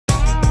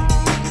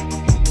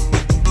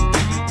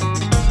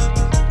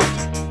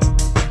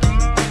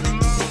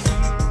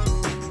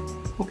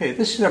Okay,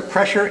 this is a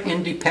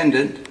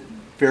pressure-independent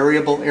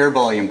variable air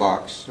volume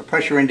box, a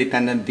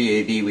pressure-independent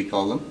VAV we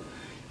call them.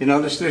 You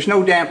notice there's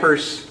no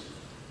dampers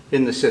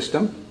in the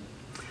system.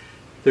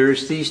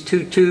 There's these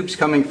two tubes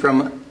coming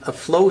from a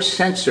flow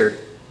sensor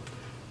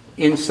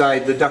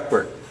inside the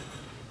ductwork.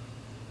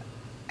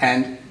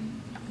 And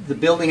the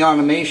building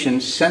automation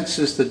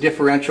senses the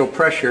differential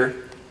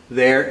pressure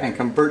there and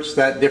converts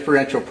that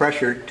differential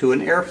pressure to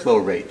an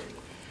airflow rate.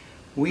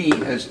 We,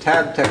 as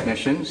tab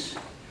technicians,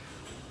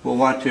 will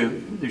want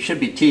to, there should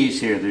be T's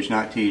here, there's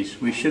not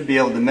T's. We should be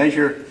able to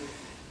measure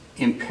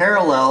in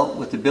parallel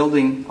with the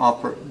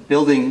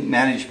building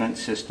management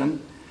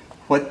system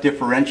what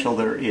differential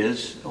there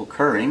is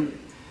occurring,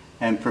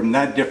 and from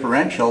that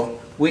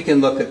differential we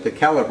can look at the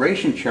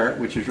calibration chart,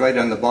 which is right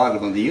on the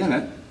bottom of the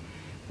unit,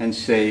 and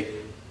say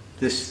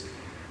this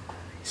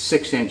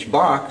 6-inch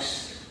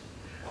box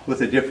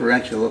with a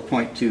differential of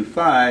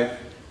 0.25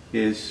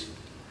 is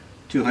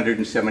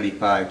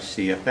 275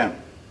 CFM.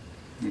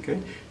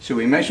 Okay, so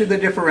we measure the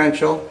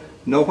differential,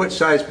 know what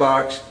size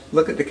box,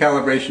 look at the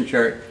calibration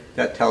chart,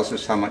 that tells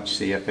us how much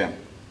CFM.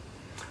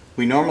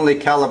 We normally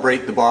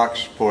calibrate the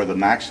box for the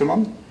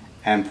maximum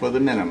and for the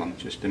minimum,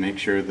 just to make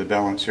sure the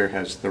balancer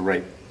has the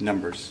right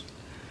numbers.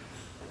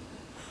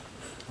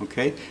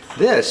 Okay,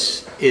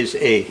 this is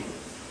a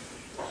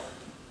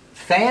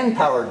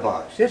fan-powered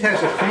box. It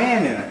has a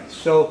fan in it,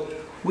 so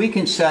we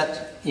can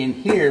set in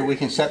here, we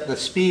can set the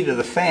speed of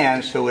the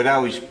fan so it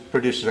always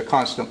produces a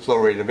constant flow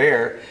rate of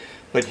air.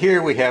 But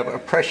here we have a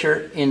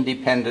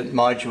pressure-independent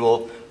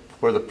module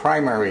for the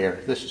primary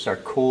air. This is our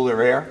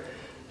cooler air.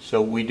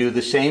 So we do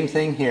the same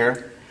thing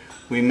here.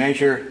 We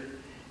measure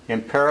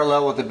in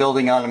parallel with the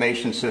building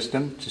automation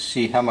system to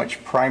see how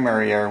much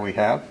primary air we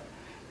have.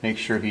 Make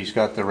sure he's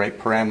got the right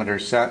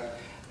parameters set.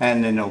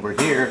 And then over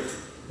here,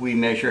 we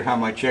measure how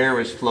much air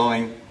is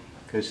flowing,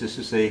 because this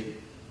is a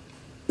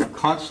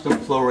constant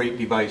flow rate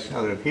device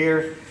out of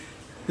here.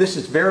 This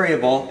is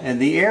variable,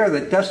 and the air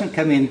that doesn't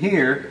come in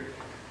here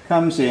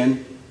comes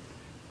in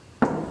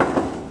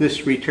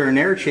this return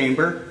air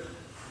chamber,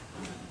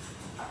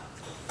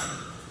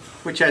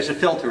 which has a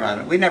filter on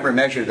it. We never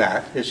measure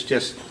that. It's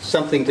just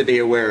something to be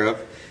aware of.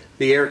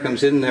 The air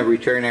comes in the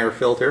return air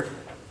filter.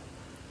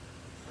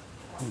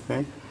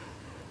 Okay.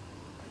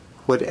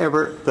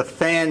 Whatever, the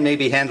fan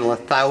maybe handle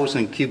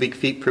 1,000 cubic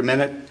feet per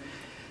minute.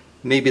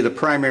 Maybe the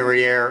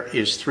primary air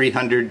is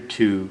 300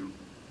 to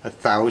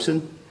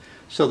 1,000.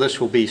 So this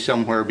will be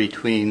somewhere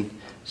between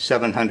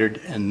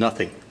 700 and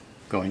nothing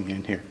going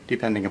in here,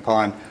 depending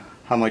upon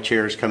how much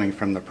air is coming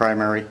from the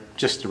primary.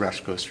 Just the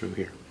rest goes through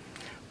here.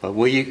 But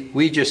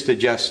we just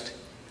adjust,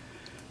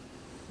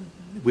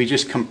 we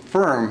just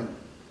confirm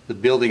the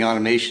building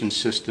automation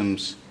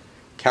system's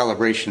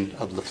calibration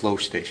of the flow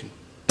station.